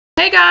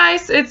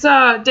guys, it's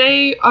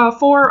day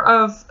 4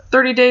 of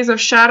 30 days of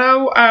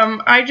shadow.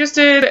 I just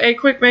did a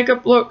quick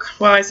makeup look.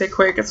 Well, I say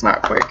quick, it's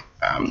not quick.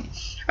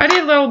 I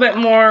did a little bit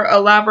more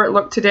elaborate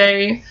look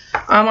today.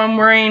 I'm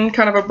wearing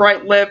kind of a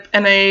bright lip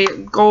and a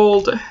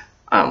gold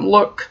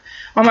look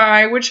on my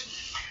eye,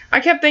 which I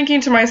kept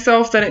thinking to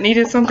myself that it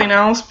needed something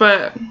else,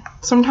 but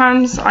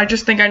sometimes I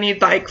just think I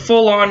need like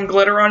full-on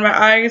glitter on my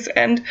eyes,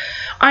 and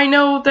I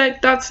know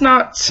that that's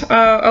not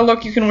a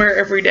look you can wear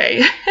every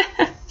day.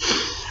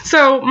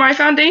 So my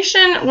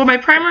foundation, well, my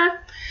primer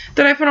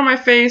that I put on my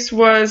face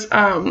was,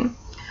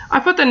 I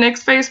put the NYX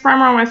face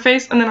primer on my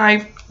face, and then I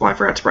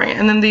forgot to bring it,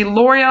 and then the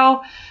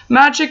L'Oreal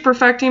Magic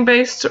Perfecting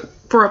Base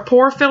for a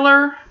pore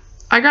filler.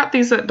 I got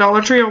these at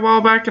Dollar Tree a while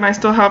back, and I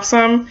still have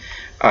some.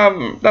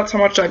 That's how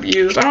much I've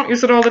used. I don't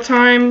use it all the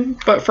time,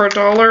 but for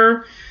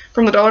 $1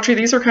 from the Dollar Tree,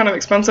 these are kind of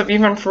expensive,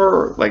 even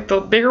for, like, the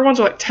bigger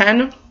ones are like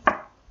 10.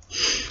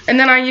 And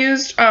then I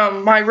used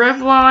my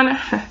Revlon,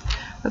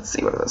 let's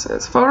see what this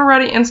is, Photo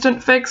Ready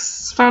Instant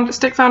Fix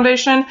Stick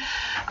Foundation.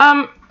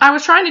 I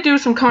was trying to do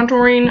some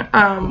contouring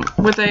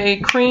with a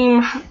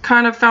cream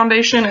kind of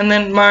foundation, and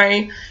then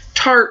my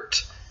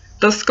Tarte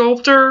The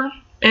Sculptor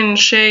in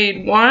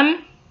shade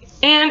 1,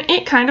 and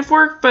it kind of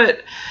worked,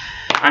 but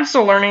I'm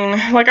still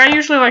learning. Like, I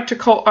usually like to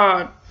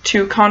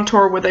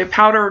contour with a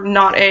powder,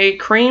 not a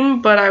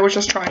cream, but I was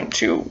just trying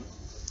to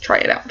try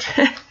it out.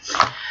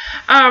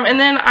 And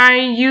then I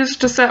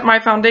used to set my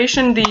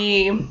foundation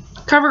the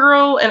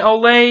CoverGirl and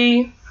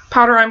Olay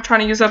powder I'm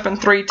trying to use up in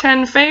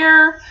 310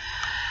 Fair.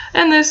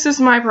 And this is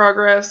my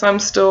progress. I'm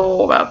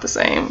still about the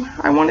same.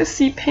 I want to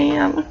see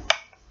pan.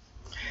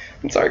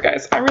 I'm sorry,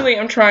 guys. I really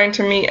am trying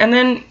to meet. And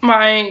then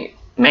my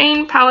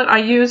main palette I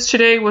used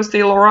today was the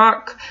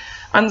Lorac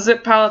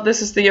Unzip palette.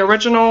 This is the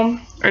original.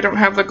 I don't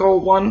have the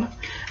gold one.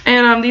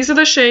 And these are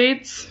the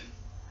shades.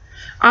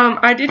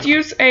 I did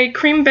use a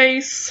cream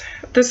base.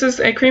 This is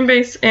a cream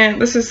base,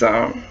 and this is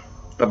the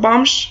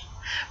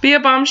Be a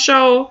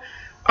Bombshell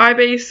eye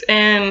base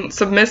in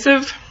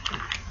Submissive.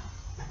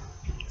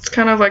 It's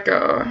kind of like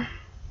a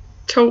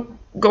taupe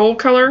gold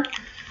color.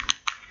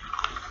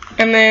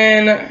 And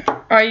then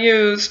I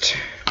used,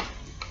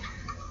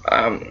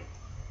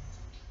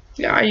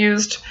 I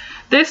used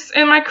this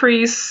in my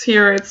crease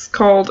here. It's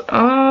called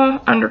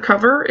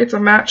Undercover. It's a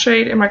matte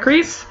shade in my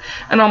crease.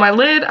 And on my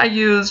lid, I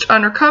used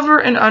Undercover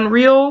and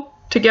Unreal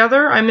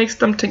together. I mixed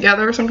them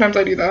together. Sometimes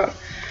I do that.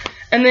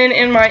 And then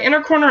in my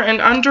inner corner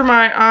and under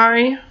my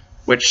eye,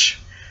 which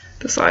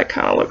this eye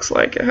kind of looks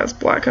like it has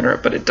black under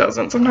it, but it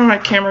doesn't. Sometimes my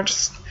camera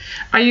just,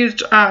 I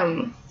used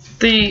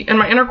in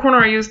my inner corner,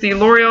 I used the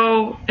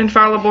L'Oreal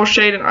Infallible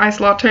shade in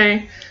Ice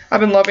Latte. I've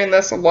been loving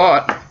this a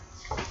lot.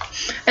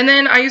 And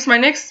then I used my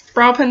NYX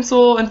brow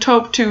pencil and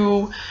taupe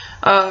to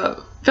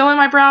fill in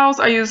my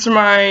brows. I used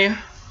my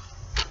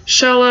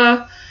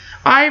Shella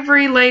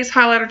Ivory Lace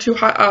highlighter to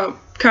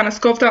kind of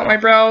sculpt out my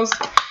brows.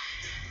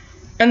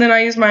 And then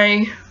I used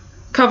my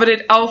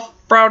coveted e.l.f.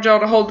 brow gel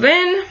to hold it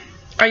in.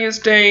 I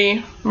used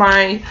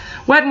my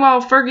Wet n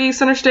Wild Fergie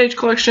Center Stage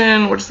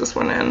collection. What's this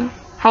one in?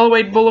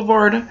 Hollywood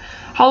Boulevard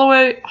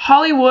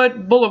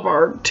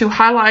to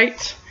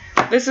highlight.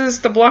 This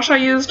is the blush I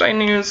used. I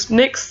used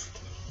NYX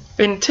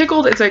Been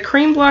Tickled. It's a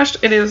cream blush.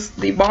 It is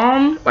the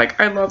bomb. Like,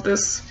 I love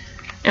this.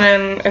 And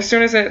then as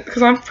soon as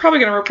because I'm probably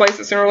going to replace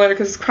it sooner or later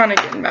because it's kind of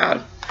getting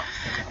bad.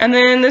 And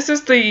then this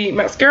is the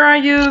mascara I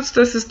used.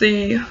 This is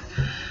the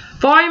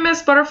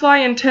Voluminous Butterfly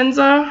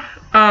Intenza.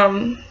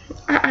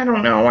 I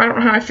don't know. I don't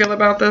know how I feel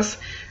about this.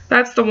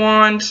 That's the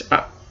wand.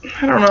 I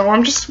don't know.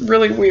 I'm just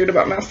really weird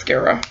about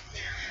mascara.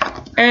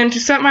 And to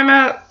set my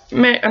matte,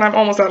 and I'm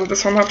almost out of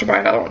this one, I'll have to buy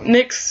another one.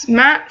 NYX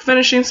Matte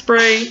Finishing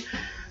Spray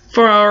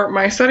for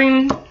my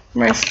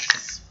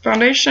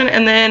foundation.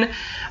 And then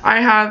I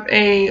have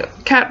a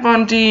Kat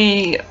Von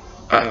D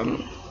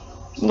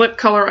lip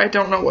color. I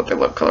don't know what the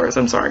lip color is.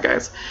 I'm sorry,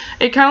 guys.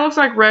 It kind of looks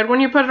like red when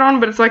you put it on,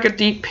 but it's like a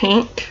deep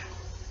pink.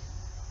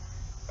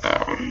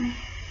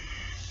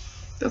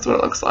 That's what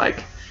it looks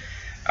like.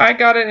 I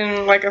got it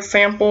in like a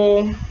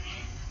sample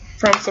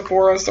from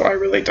Sephora, so I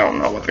really don't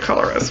know what the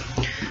color is.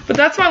 But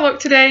that's my look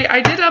today.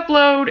 I did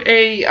upload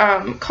a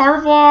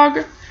car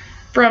vlog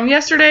from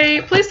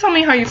yesterday. Please tell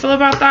me how you feel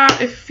about that.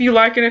 If you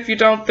like it, if you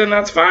don't, then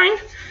that's fine.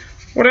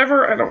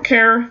 Whatever, I don't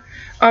care.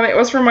 It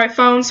was from my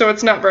phone, so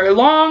it's not very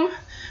long.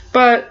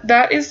 But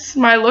that is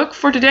my look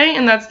for today,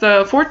 and that's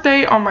the 4th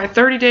day on my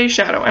 30-day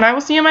shadow. And I will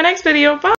see you in my next video. Bye!